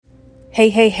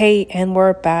Hey, and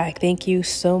we're back. Thank you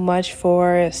so much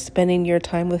for spending your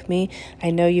time with me.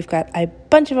 I know you've got a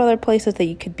bunch of other places that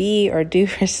you could be or do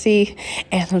or see,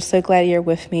 and I'm so glad you're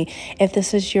with me. If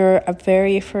this is your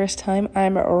very first time,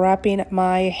 I'm wrapping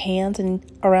my hands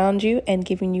around you and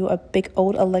giving you a big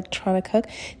old electronic hug.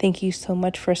 Thank you so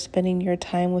much for spending your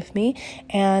time with me.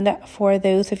 And for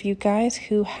those of you guys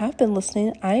who have been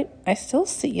listening, I still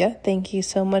see you. Thank you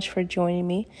so much for joining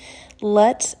me.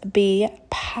 Let's be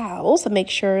pals. Make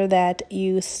sure that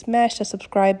you smash the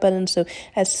subscribe button so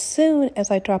as soon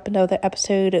as I drop another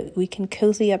episode, we can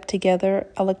cozy up together,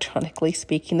 electronically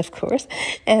speaking, of course,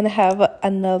 and have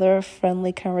another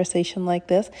friendly conversation like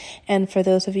this. And for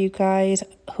those of you guys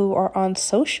who are on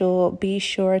social, be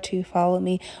sure to follow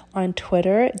me on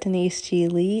Twitter, Denise G.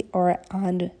 Lee, or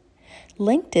on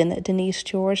LinkedIn, Denise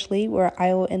George Lee, where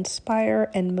I will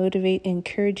inspire and motivate and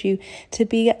encourage you to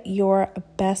be your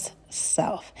best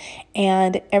self.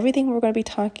 And everything we're going to be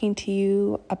talking to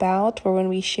you about, we're going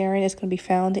to be sharing, is going to be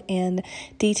found in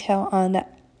detail on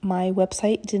my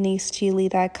website,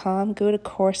 deniseglee.com. Go to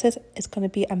courses. It's going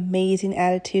to be Amazing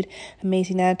Attitude.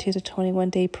 Amazing Attitude is a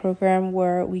 21-day program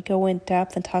where we go in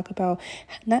depth and talk about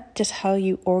not just how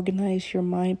you organize your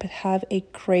mind, but have a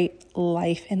great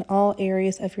life in all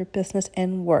areas of your business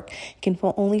and work. You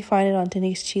can only find it on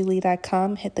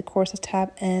deniseglee.com. Hit the courses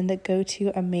tab and go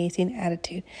to Amazing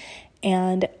Attitude.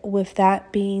 And with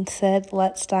that being said,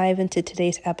 let's dive into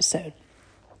today's episode.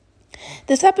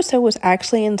 This episode was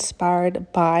actually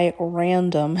inspired by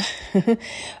random.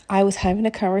 I was having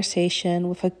a conversation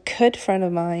with a good friend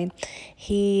of mine.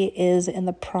 He is in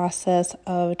the process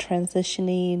of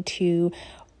transitioning to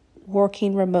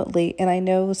working remotely. And I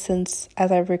know since as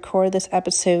I record this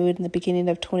episode in the beginning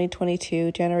of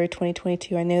 2022, January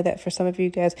 2022, I know that for some of you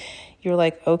guys, you're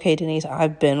like, okay, Denise,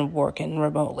 I've been working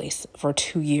remotely for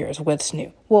 2 years. What's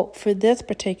new? Well, for this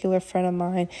particular friend of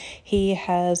mine, he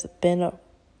has been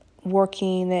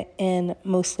working in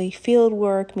mostly field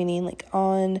work, meaning like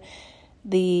on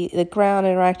the ground,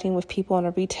 interacting with people on a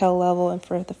retail level. And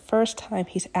for the first time,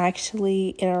 he's actually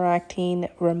interacting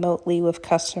remotely with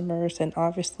customers. And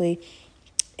obviously,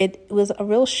 it was a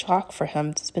real shock for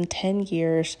him. It's been 10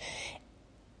 years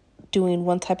doing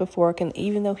one type of work. And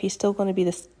even though he's still going to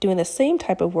be doing the same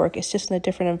type of work, it's just in a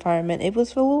different environment. It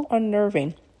was a little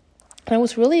unnerving. And I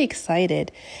was really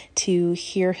excited to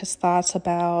hear his thoughts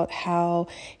about how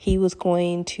he was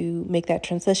going to make that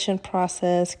transition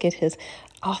process, get his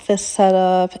office set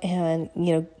up and,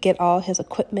 get all his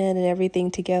equipment and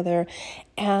everything together.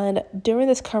 And during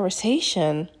this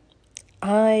conversation,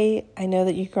 I know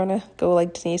that you're going to go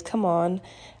like, Denise, come on.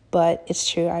 But it's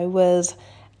true. I was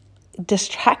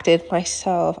distracted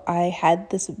myself. I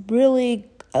had this really,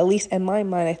 at least in my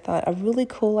mind, I thought a really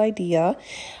cool idea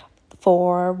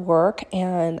for work,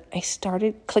 and I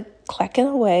started clicking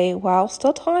away while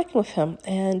still talking with him.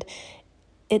 And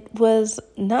it was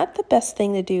not the best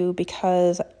thing to do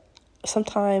because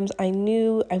sometimes I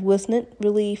knew I wasn't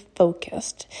really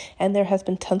focused. And there has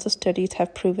been tons of studies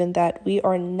have proven that we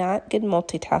are not good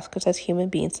multitaskers as human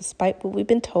beings. Despite what we've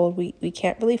been told, we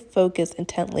can't really focus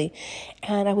intently.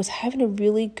 And I was having a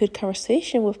really good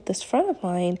conversation with this friend of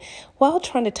mine while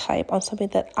trying to type on something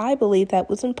that I believe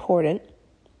that was important.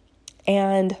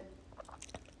 And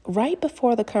right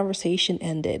before the conversation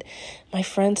ended, my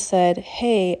friend said,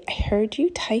 "Hey, I heard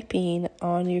you typing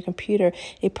on your computer.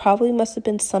 It probably must have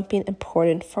been something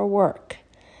important for work."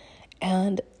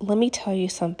 And let me tell you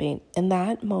something. In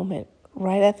that moment,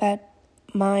 right at that,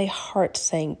 my heart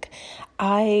sank.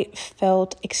 I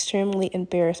felt extremely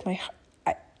embarrassed.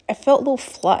 I felt a little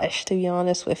flushed, to be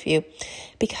honest with you,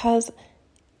 because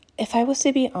if I was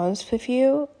to be honest with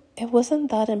you, it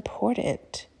wasn't that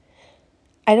important.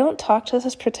 I don't talk to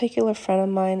this particular friend of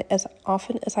mine as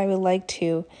often as I would like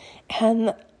to.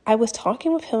 And I was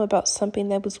talking with him about something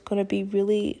that was going to be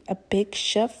really a big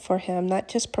shift for him, not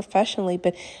just professionally,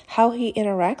 but how he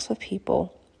interacts with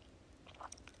people.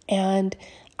 And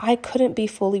I couldn't be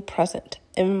fully present.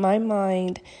 In my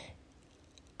mind,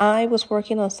 I was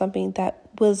working on something that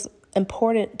was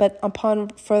important, but upon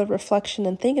further reflection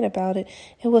and thinking about it,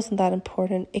 it wasn't that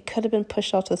important. It could have been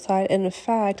pushed off to the side. And in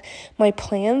fact, my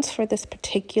plans for this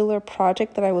particular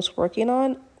project that I was working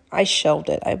on, I shelved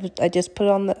it. I just put it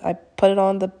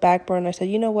on the back burner. I said,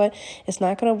 you know what? It's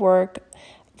not going to work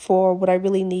for what I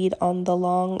really need on the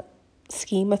long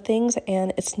scheme of things,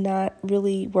 and it's not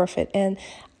really worth it. And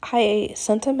I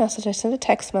sent a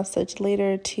text message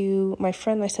later to my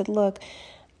friend. I said, look,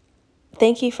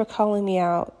 thank you for calling me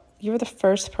out. You were the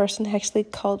first person who actually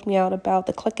called me out about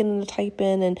the clicking and the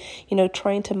typing and,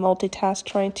 trying to multitask,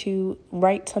 trying to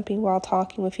write something while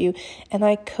talking with you. And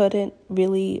I couldn't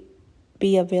really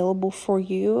be available for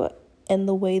you in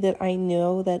the way that I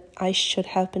know that I should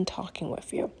have been talking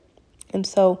with you. And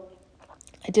so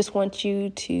I just want you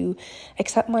to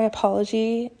accept my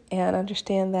apology and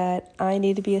understand that I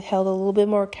need to be held a little bit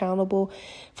more accountable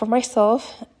for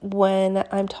myself when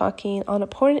I'm talking on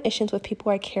important issues with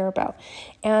people I care about.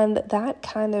 And that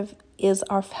kind of is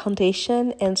our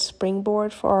foundation and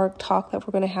springboard for our talk that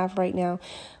we're going to have right now.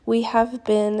 We have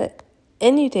been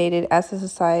inundated as a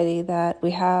society that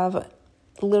we have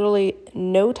literally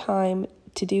no time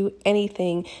to do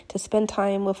anything, to spend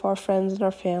time with our friends and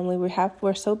our family.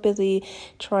 We're so busy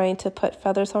trying to put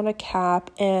feathers on a cap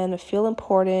and feel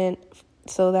important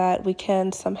so that we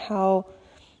can somehow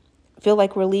feel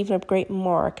like we're leaving a great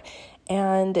mark,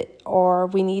 or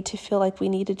we need to feel like we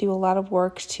need to do a lot of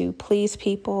work to please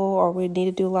people, or we need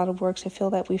to do a lot of work to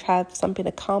feel that we've had something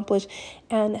accomplished.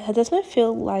 And it doesn't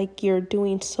feel like you're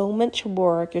doing so much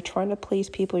work, you're trying to please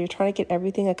people, you're trying to get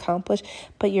everything accomplished,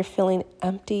 but you're feeling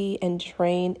empty and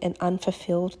drained and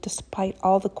unfulfilled despite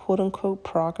all the quote-unquote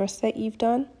progress that you've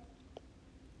done?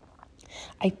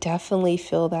 I definitely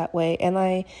feel that way, and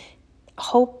I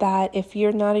hope that if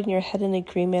you're nodding your head in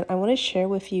agreement, I want to share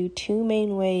with you two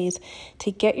main ways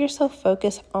to get yourself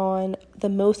focused on the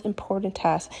most important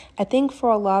tasks. I think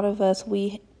for a lot of us,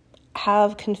 we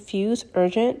have confused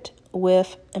urgent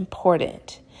with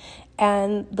important.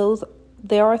 And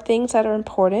there are things that are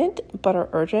important but are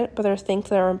urgent, but there are things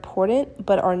that are important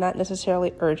but are not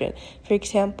necessarily urgent. For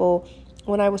example,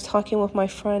 when I was talking with my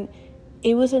friend,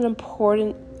 it was an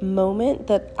important moment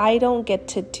that I don't get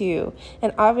to do.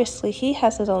 And obviously he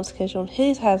has his own schedule, he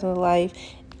has his own life,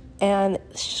 and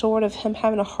short of him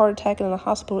having a heart attack and in the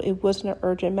hospital, it wasn't an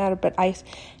urgent matter, but I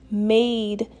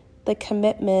made the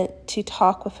commitment to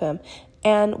talk with him.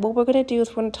 And what we're going to do is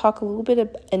we're going to talk a little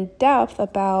bit in depth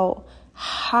about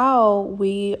how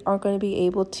we are going to be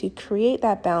able to create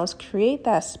that balance, create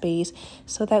that space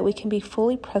so that we can be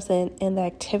fully present in the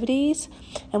activities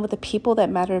and with the people that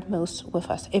matter most with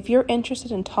us. If you're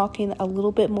interested in talking a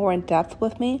little bit more in depth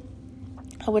with me,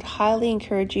 I would highly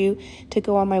encourage you to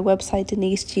go on my website,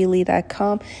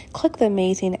 deniseglee.com, click the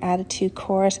Amazing Attitude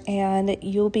course, and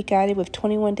you'll be guided with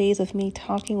 21 days of me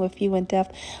talking with you in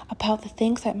depth about the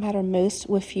things that matter most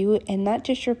with you, and not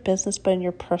just your business, but in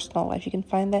your personal life. You can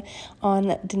find that on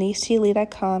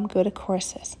deniseglee.com. Go to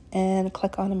courses and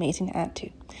click on Amazing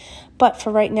Attitude. But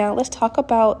for right now, let's talk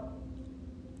about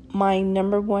my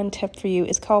number one tip for you.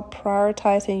 It's called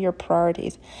prioritizing your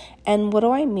priorities. And what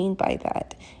do I mean by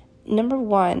that? Number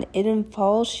one, it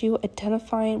involves you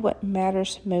identifying what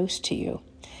matters most to you.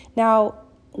 Now,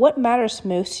 what matters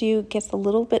most to you gets a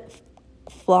little bit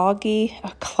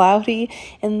cloudy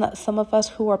in some of us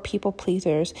who are people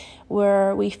pleasers,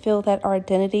 where we feel that our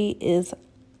identity is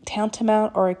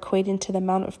tantamount or equating to the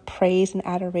amount of praise and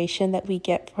adoration that we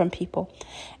get from people.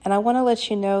 And I want to let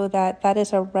you know that that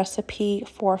is a recipe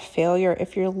for failure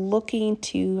if you're looking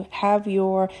to have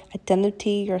your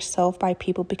identity yourself by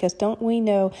people, because don't we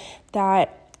know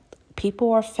that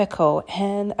people are fickle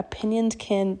and opinions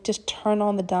can just turn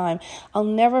on the dime. I'll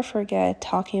never forget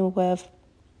talking with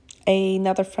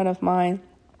another friend of mine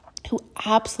who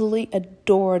absolutely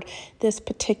adored this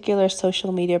particular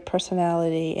social media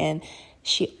personality, and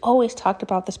she always talked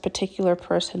about this particular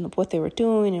person, what they were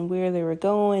doing and where they were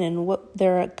going and what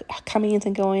their comings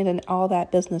and goings and all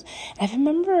that business. And I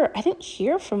remember I didn't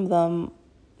hear from them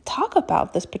talk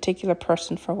about this particular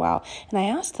person for a while. And I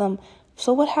asked them,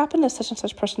 so what happened to such and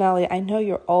such personality? I know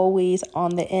you're always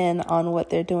on the in on what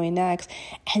they're doing next.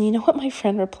 And you know what my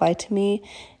friend replied to me?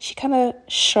 She kind of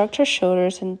shrugged her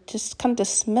shoulders and just kind of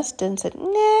dismissed it and said,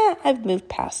 nah, I've moved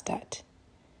past that.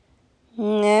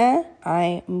 Nah,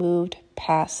 I moved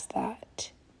past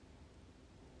that.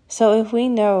 So if we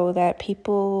know that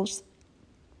people's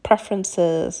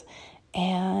preferences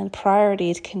and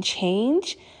priorities can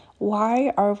change,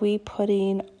 why are we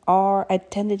putting our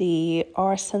identity,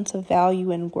 our sense of value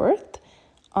and worth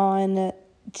on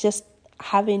just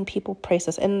having people praise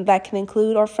us? And that can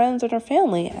include our friends and our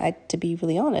family, to be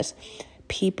really honest.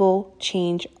 People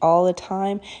change all the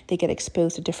time. They get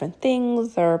exposed to different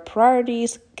things. Their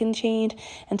priorities can change.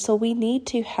 And so we need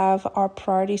to have our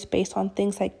priorities based on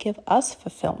things that give us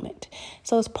fulfillment.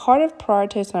 So as part of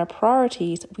prioritizing our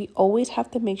priorities, we always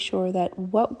have to make sure that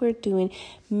what we're doing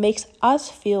makes us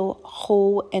feel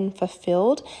whole and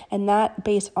fulfilled, and not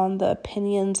based on the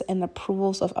opinions and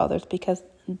approvals of others, because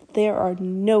there are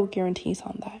no guarantees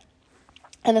on that.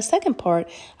 And the second part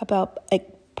about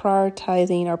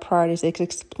prioritizing our priorities is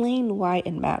explain why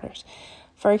it matters.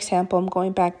 For example, I'm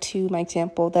going back to my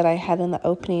example that I had in the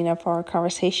opening of our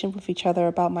conversation with each other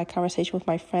about my conversation with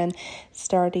my friend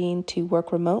starting to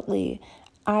work remotely.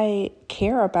 I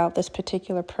care about this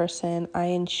particular person. I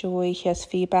enjoy his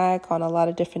feedback on a lot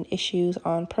of different issues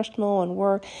on personal and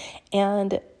work,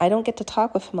 and I don't get to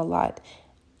talk with him a lot.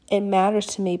 It matters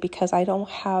to me because I don't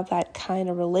have that kind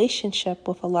of relationship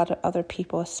with a lot of other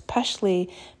people,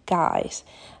 especially guys.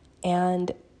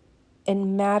 And it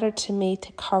mattered to me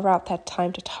to carve out that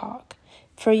time to talk.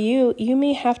 For you, you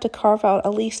may have to carve out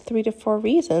at least 3 to 4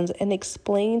 reasons and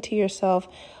explain to yourself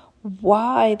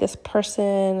why this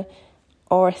person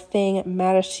or thing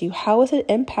matters to you. How is it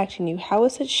impacting you? How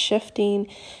is it shifting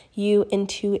you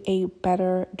into a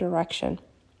better direction?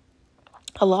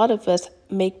 A lot of us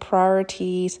make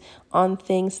priorities on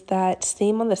things that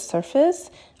seem on the surface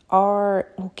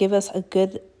will give us a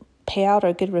good payout or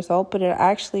a good result, but it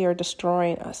actually are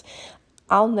destroying us.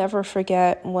 I'll never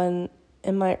forget when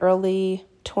in my early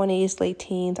 20s, late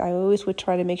teens, I always would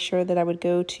try to make sure that I would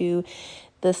go to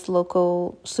this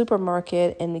local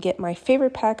supermarket and get my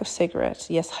favorite pack of cigarettes.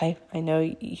 Yes, I know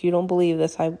you don't believe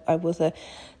this. I was a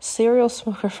serial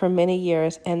smoker for many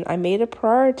years, and I made a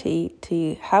priority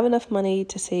to have enough money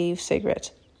to save cigarettes.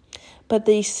 But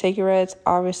these cigarettes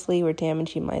obviously were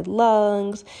damaging my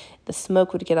lungs. The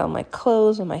smoke would get on my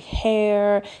clothes, on my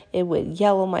hair. It would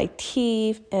yellow my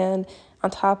teeth, and on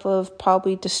top of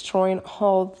probably destroying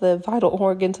all the vital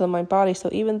organs of my body. So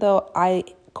even though I,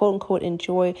 quote unquote,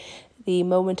 enjoy the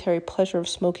momentary pleasure of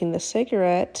smoking the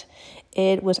cigarette,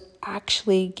 it was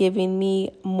actually giving me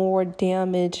more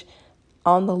damage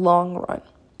on the long run.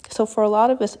 So for a lot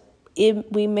of us,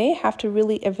 we may have to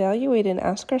really evaluate and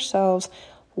ask ourselves,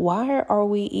 why are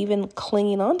we even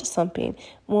clinging on to something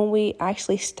when we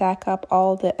actually stack up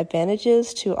all the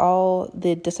advantages to all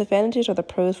the disadvantages, or the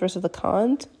pros versus the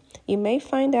cons? You may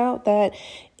find out that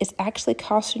it's actually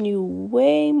costing you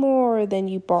way more than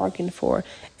you bargained for.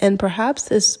 And perhaps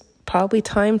it's probably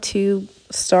time to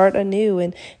start anew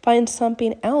and find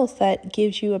something else that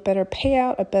gives you a better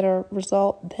payout, a better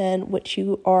result than what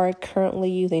you are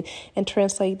currently using, and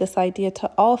translate this idea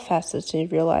to all facets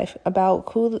of your life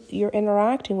about who you're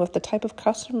interacting with, the type of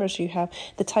customers you have,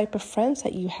 the type of friends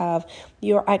that you have,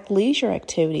 your leisure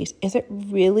activities. Is it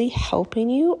really helping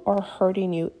you or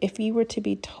hurting you, if you were to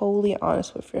be totally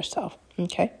honest with yourself?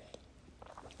 Okay.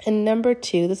 And number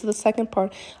 2, this is the second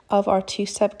part of our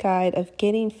 2-step guide of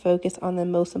getting focused on the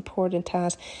most important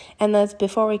task. And that's,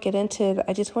 before we get into it,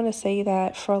 I just want to say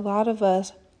that for a lot of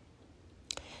us,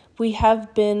 we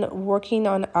have been working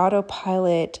on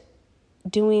autopilot,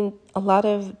 doing a lot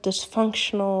of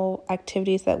dysfunctional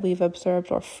activities that we've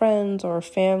observed our friends or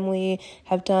family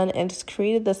have done, and it's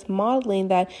created this modeling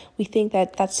that we think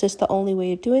that that's just the only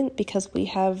way of doing it because we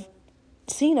have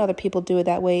seen other people do it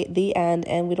that way,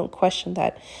 and we don't question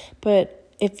that. But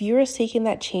if you're seeking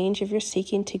that change, if you're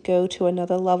seeking to go to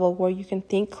another level where you can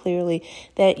think clearly,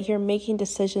 that you're making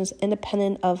decisions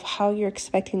independent of how you're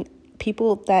expecting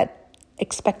people that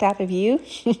expect out of you,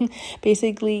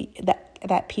 basically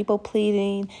that people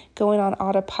pleasing, going on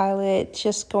autopilot,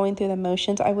 just going through the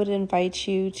motions, I would invite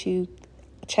you to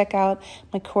check out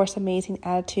my course, Amazing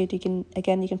Attitude. You can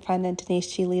find it at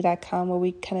deniseglee.com, where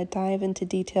we kind of dive into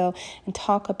detail and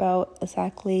talk about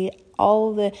exactly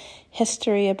all the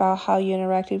history about how you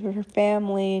interacted with your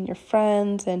family and your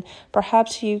friends, and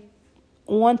perhaps you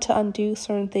want to undo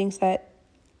certain things that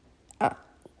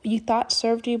you thought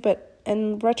served you, but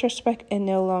in retrospect, it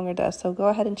no longer does. So go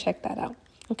ahead and check that out.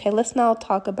 Okay, let's now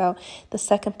talk about the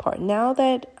second part. Now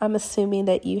that I'm assuming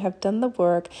that you have done the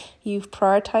work, you've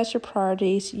prioritized your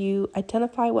priorities, you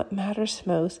identify what matters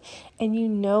most, and you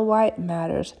know why it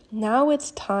matters, now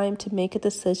it's time to make a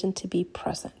decision to be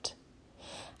present.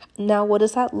 Now, what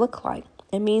does that look like?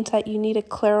 It means that you need to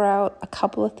clear out a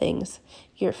couple of things.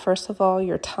 First of all,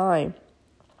 your time.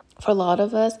 For a lot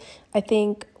of us, I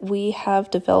think we have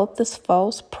developed this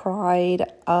false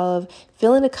pride of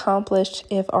feeling accomplished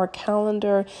if our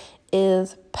calendar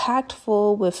is packed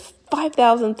full with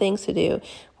 5,000 things to do,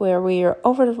 where we are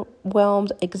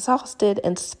overwhelmed, exhausted,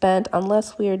 and spent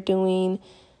unless we are doing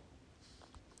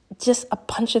just a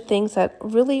bunch of things that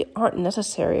really aren't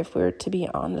necessary if we're to be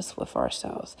honest with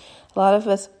ourselves. A lot of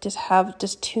us just have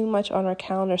too much on our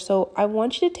calendar. So I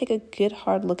want you to take a good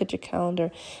hard look at your calendar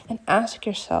and ask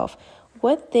yourself,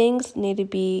 what things need to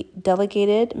be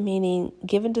delegated, meaning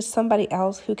given to somebody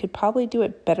else who could probably do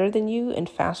it better than you and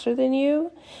faster than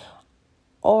you,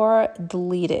 or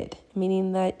deleted,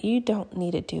 meaning that you don't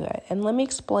need to do it. And let me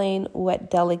explain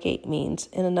what delegate means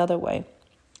in another way.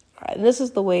 And this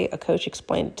is the way a coach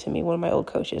explained it to me, one of my old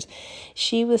coaches.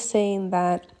 She was saying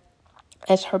that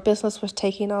as her business was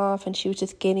taking off and she was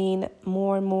just getting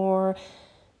more and more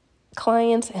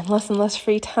clients and less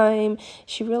free time,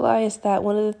 she realized that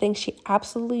one of the things she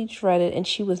absolutely dreaded and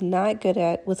she was not good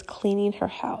at was cleaning her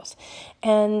house.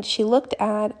 And she looked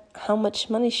at how much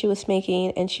money she was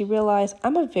making and she realized,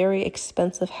 I'm a very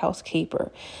expensive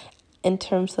housekeeper in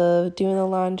terms of doing the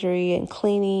laundry and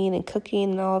cleaning and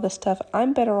cooking and all this stuff.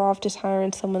 I'm better off just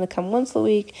hiring someone to come once a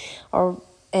week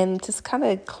and just kind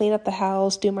of clean up the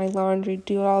house, do my laundry,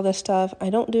 do all this stuff. I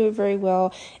don't do it very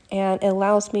well, and it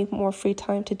allows me more free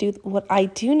time to do what I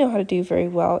do know how to do very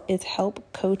well, is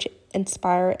help coach,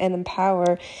 inspire, and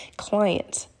empower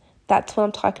clients. That's what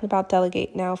I'm talking about,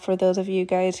 delegate. Now, for those of you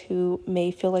guys who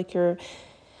may feel like you're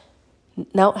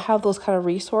don't have those kind of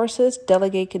resources,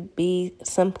 delegate could be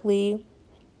simply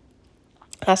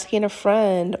asking a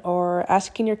friend or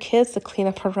asking your kids to clean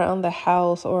up around the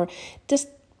house, or just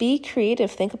be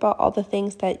creative. Think about all the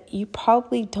things that you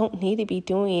probably don't need to be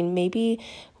doing. Maybe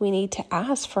we need to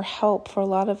ask for help. For a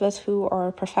lot of us who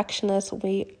are perfectionists,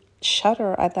 we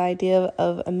shudder at the idea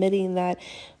of admitting that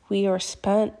we are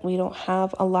spent, we don't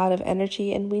have a lot of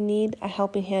energy, and we need a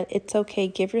helping hand. It's okay.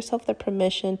 Give yourself the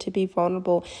permission to be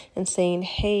vulnerable and saying,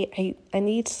 hey, I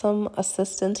need some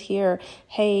assistance here.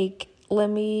 Hey, let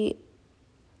me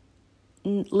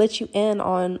let you in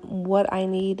on what I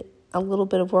need a little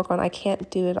bit of work on. I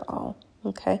can't do it all.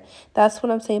 Okay. That's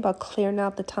what I'm saying about clearing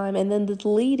out the time. And then the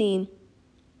deleting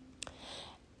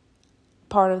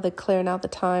part of the clearing out the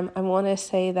time, I want to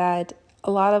say that a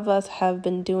lot of us have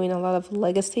been doing a lot of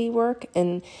legacy work,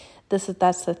 and that's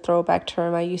the throwback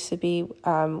term. I used to be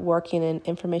working in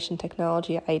information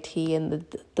technology, IT, and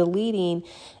the deleting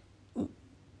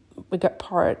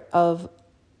part of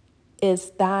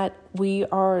is that we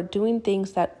are doing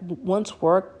things that once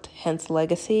worked, hence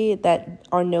legacy, that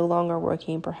are no longer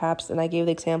working, perhaps. And I gave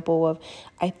the example of,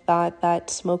 I thought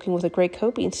that smoking was a great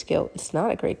coping skill. It's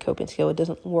not a great coping skill. It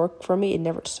doesn't work for me. It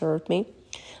never served me.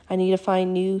 I need to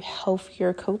find new,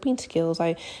 healthier coping skills.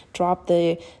 I dropped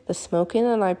the smoking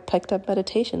and I picked up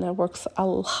meditation. That works a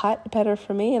lot better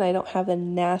for me, and I don't have the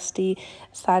nasty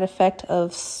side effect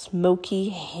of smoky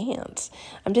hands.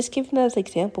 I'm just giving that as an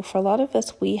example. For a lot of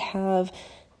us, we have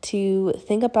to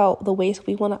think about the ways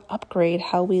we want to upgrade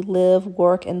how we live,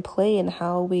 work, and play, and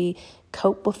how we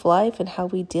cope with life and how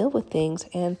we deal with things.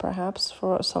 And perhaps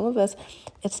for some of us,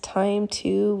 it's time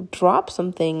to drop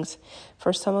some things.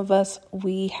 For some of us,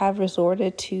 we have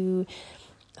resorted to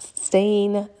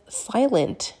staying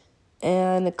silent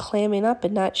and clamming up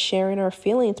and not sharing our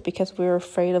feelings because we're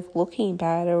afraid of looking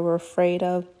bad, or we're afraid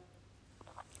of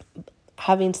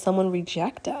having someone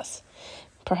reject us.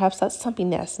 Perhaps that's something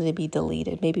that needs to be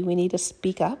deleted. Maybe we need to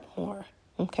speak up more.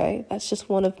 Okay, that's just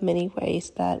one of many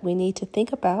ways that we need to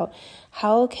think about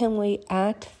how can we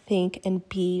act, think, and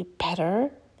be better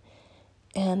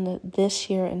and this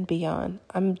year and beyond.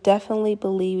 I'm definitely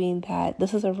believing that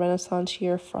this is a renaissance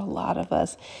year for a lot of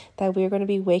us, that we're going to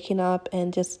be waking up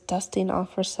and just dusting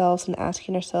off ourselves and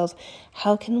asking ourselves,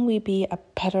 how can we be a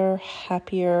better,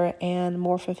 happier, and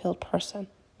more fulfilled person?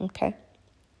 Okay.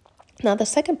 Now, the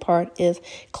second part is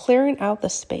clearing out the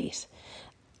space.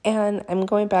 And I'm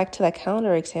going back to that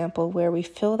calendar example where we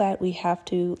feel that we have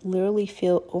to literally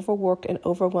feel overworked and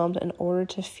overwhelmed in order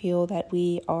to feel that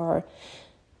we are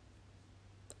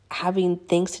having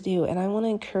things to do. And I want to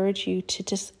encourage you to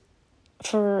just,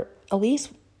 for at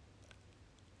least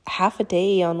half a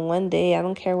day on one day, I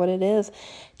don't care what it is,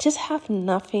 just have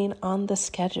nothing on the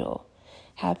schedule.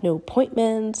 Have no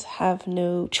appointments, have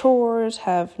no chores,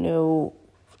 have no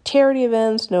charity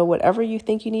events, no whatever you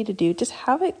think you need to do. Just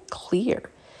have it clear.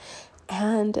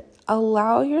 And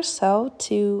allow yourself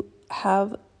to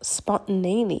have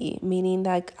spontaneity, meaning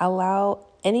that allow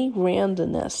any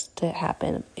randomness to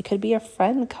happen. It could be a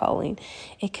friend calling.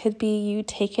 It could be you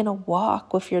taking a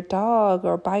walk with your dog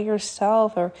or by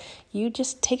yourself, or you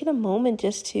just taking a moment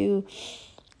just to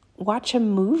watch a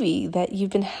movie that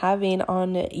you've been having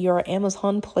on your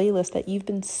Amazon playlist that you've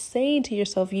been saying to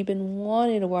yourself you've been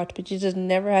wanting to watch, but you just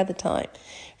never had the time.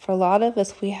 For a lot of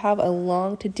us, we have a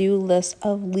long to-do list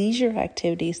of leisure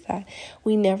activities that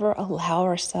we never allow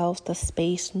ourselves the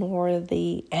space nor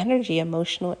the energy,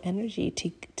 emotional energy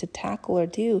to tackle or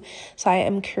do. So I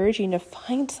am encouraging you to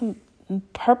find some,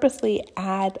 purposely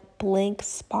add blank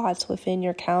spots within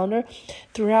your calendar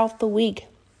throughout the week.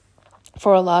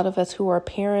 For a lot of us who are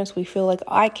parents, we feel like,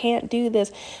 I can't do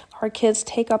this. Our kids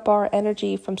take up our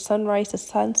energy from sunrise to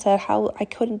sunset. How I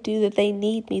couldn't do that. They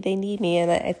need me.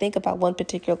 And I think about one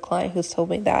particular client who's told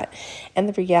me that. And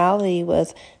the reality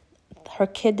was her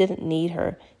kid didn't need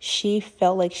her. She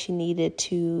felt like she needed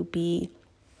to be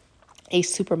a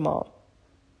super mom.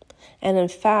 And in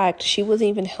fact, she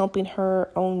wasn't even helping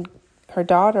her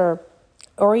daughter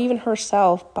or even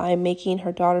herself, by making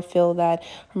her daughter feel that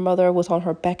her mother was on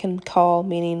her beck and call,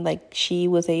 meaning like she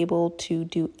was able to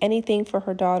do anything for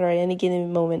her daughter at any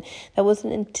given moment. That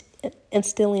wasn't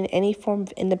instilling any form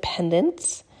of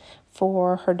independence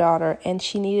for her daughter, and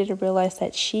she needed to realize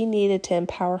that she needed to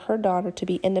empower her daughter to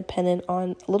be independent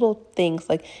on little things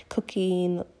like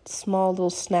cooking small little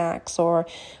snacks, or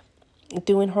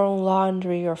doing her own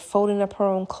laundry, or folding up her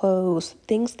own clothes,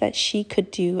 things that she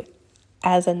could do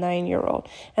as a 9-year-old.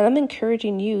 And I'm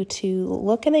encouraging you to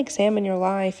look and examine your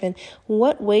life, and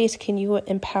what ways can you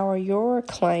empower your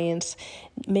clients.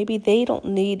 Maybe they don't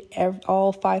need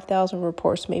all 5,000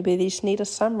 reports. Maybe they just need a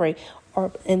summary,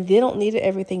 and they don't need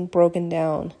everything broken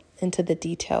down into the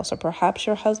details. Or perhaps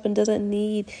your husband doesn't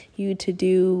need you to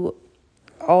do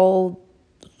all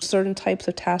certain types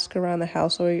of tasks around the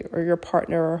house, or your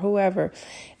partner or whoever.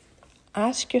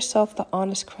 Ask yourself the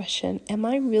honest question: am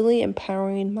I really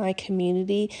empowering my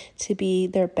community to be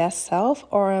their best self,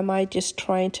 or am I just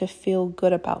trying to feel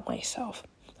good about myself?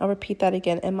 I'll repeat that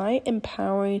again. Am I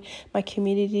empowering my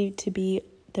community to be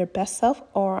their best self,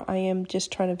 or I am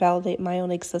just trying to validate my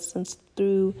own existence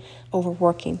through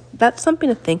overworking? That's something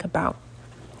to think about.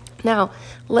 Now,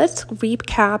 let's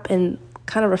recap and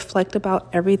kind of reflect about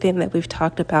everything that we've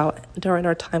talked about during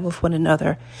our time with one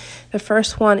another. The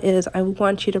first one is, I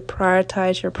want you to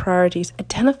prioritize your priorities.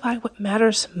 Identify what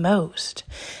matters most.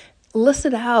 List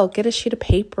it out, get a sheet of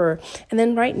paper, and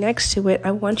then right next to it,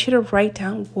 I want you to write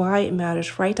down why it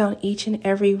matters. Write down each and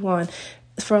every one.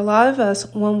 For a lot of us,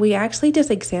 when we actually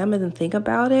just examine and think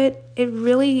about it, it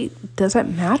really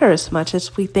doesn't matter as much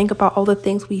as we think about all the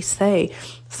things we say.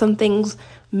 Some things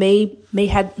may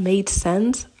had made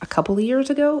sense a couple of years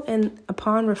ago, and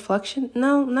upon reflection,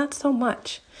 no, not so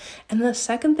much. And the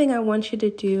second thing I want you to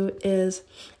do is,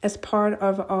 as part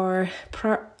of our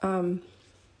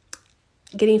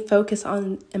getting focused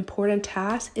on important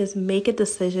tasks, is make a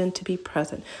decision to be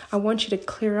present. I want you to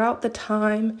clear out the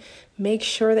time. Make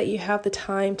sure that you have the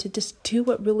time to just do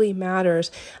what really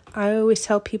matters. I always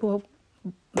tell people,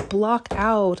 block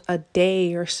out a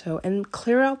day or so and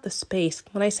clear out the space.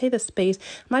 When I say the space,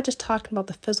 I'm not just talking about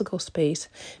the physical space,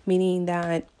 meaning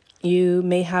that you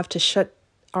may have to shut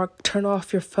or turn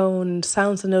off your phone,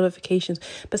 silence the notifications,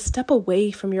 but step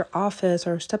away from your office,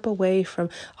 or step away from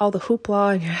all the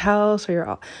hoopla in your house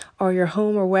or your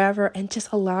home or wherever, and just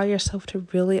allow yourself to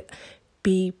really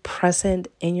be present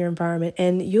in your environment.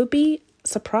 And you'll be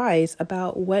surprised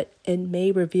about what it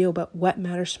may reveal about what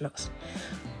matters most.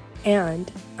 And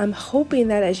I'm hoping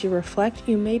that as you reflect,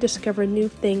 you may discover new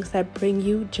things that bring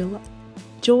you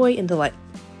joy and delight.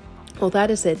 Well,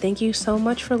 that is it. Thank you so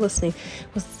much for listening.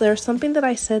 Was there something that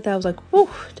I said that I was like,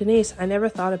 whoa, Denise, I never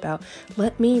thought about?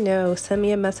 Let me know. Send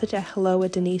me a message at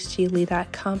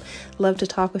hello@deniseglee.com. Love to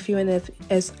talk with you. And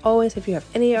as always, if you have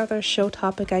any other show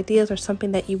topic ideas or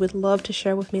something that you would love to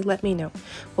share with me, let me know.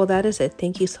 Well, that is it.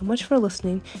 Thank you so much for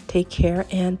listening. Take care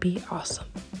and be awesome.